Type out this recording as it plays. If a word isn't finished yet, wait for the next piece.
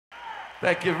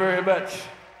Thank you very much.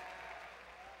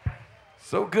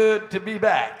 So good to be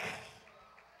back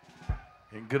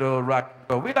in good old rock and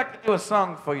roll. We'd like to do a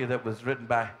song for you that was written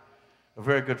by a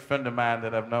very good friend of mine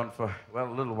that I've known for,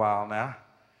 well, a little while now.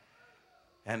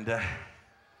 And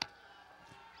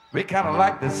we kind of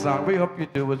like this song. We hope you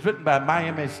do. It was written by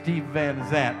Miami Steve Van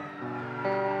Zandt.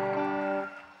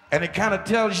 And it kind of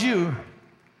tells you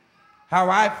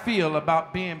how I feel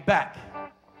about being back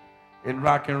in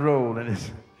rock and roll. And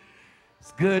it's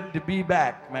good to be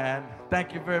back, man.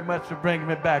 Thank you very much for bringing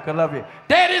me back. I love you.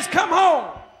 Daddy's come home.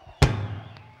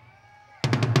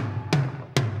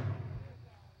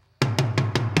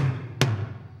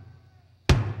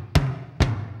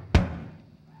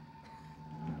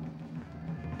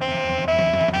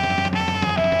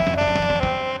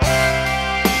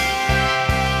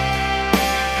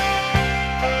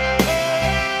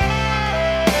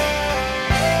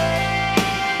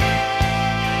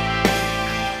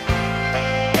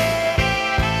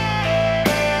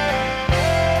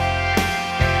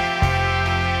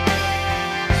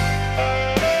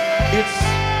 It's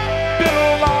been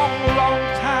a long, long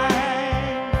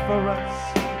time for us.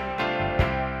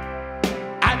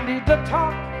 I need to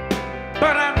talk,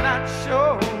 but I'm not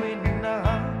sure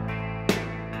enough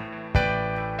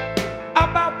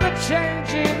about the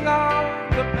changing of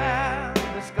the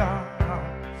past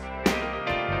scars.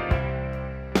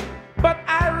 But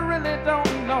I really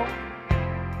don't know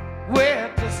where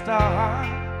to start.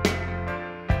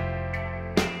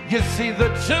 You see, the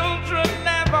children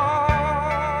never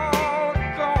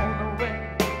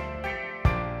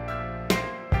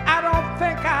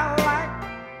think I like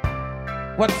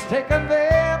what's taken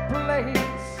their place.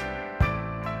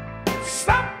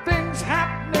 Something's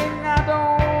happening I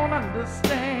don't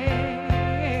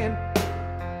understand.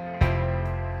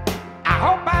 I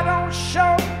hope I don't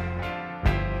show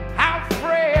how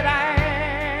afraid I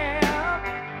am.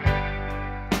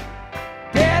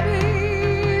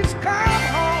 Daddy's come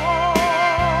home.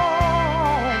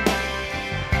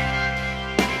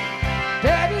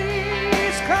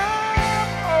 Daddy's come.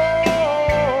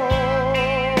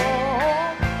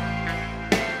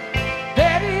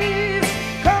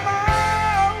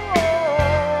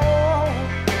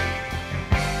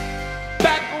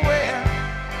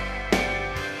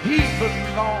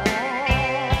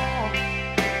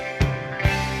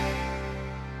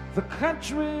 The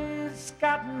country's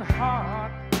gotten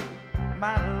hard,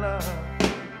 my love.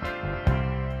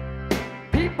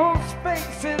 People's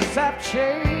faces have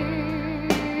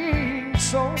changed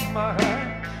so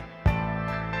much.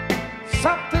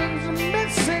 Something's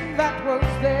missing that was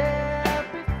there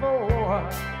before.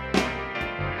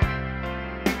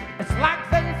 It's like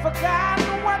they've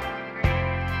forgotten what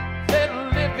they're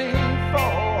living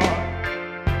for.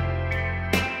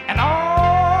 And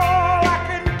all I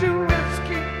can do is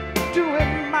keep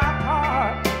doing my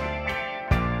part,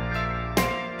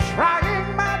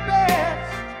 trying my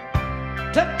best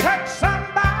to touch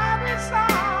somebody's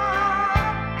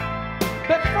heart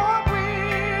before we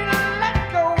let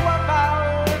go of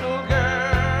our little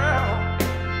girl.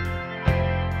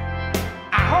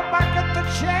 I hope I get the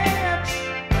chance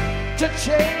to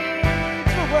change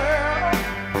the world.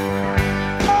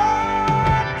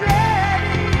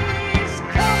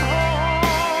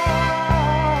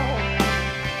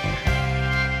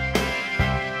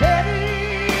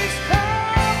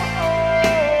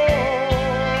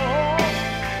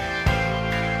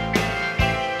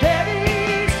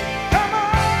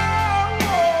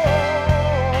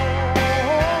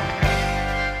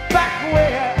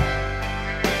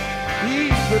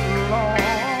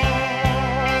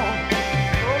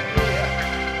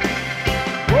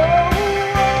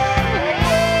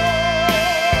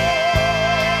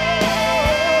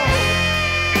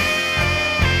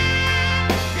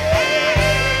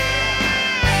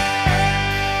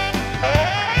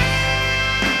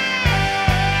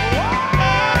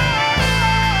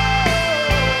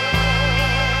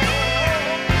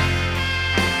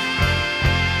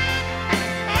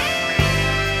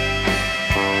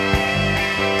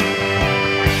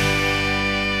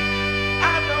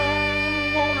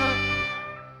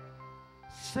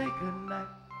 Say goodnight,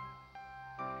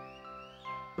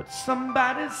 but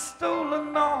somebody's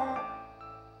stolen all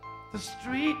the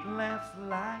street lamps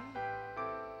light.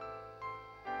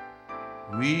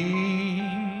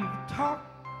 We've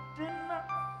talked enough,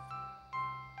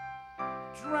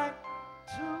 drank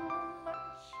too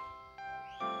much.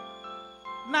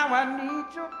 Now I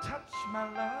need your touch, my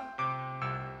love.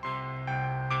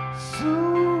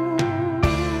 Soon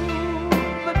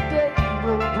the day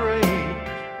will break.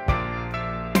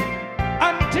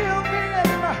 Until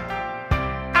then,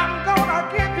 I'm gonna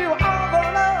give you all the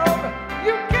love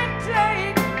you can take.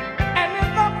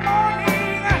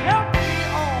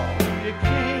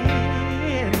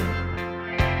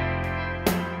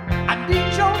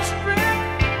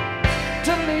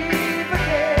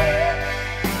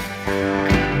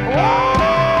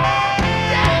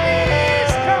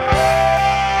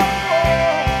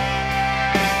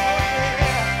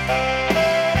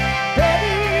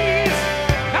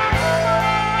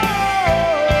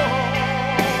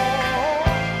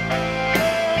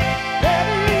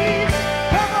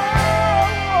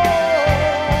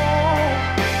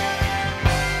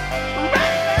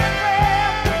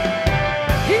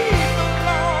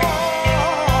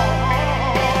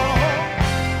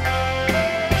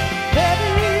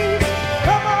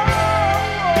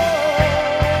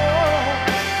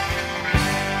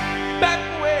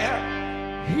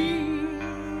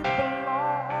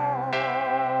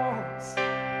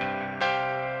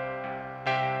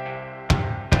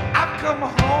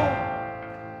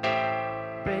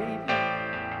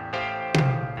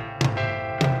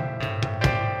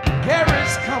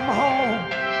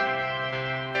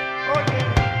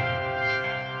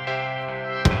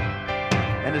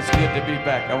 it's good to be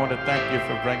back. I want to thank you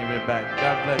for bringing me back.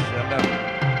 God bless you. I love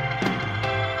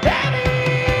you. Daddy!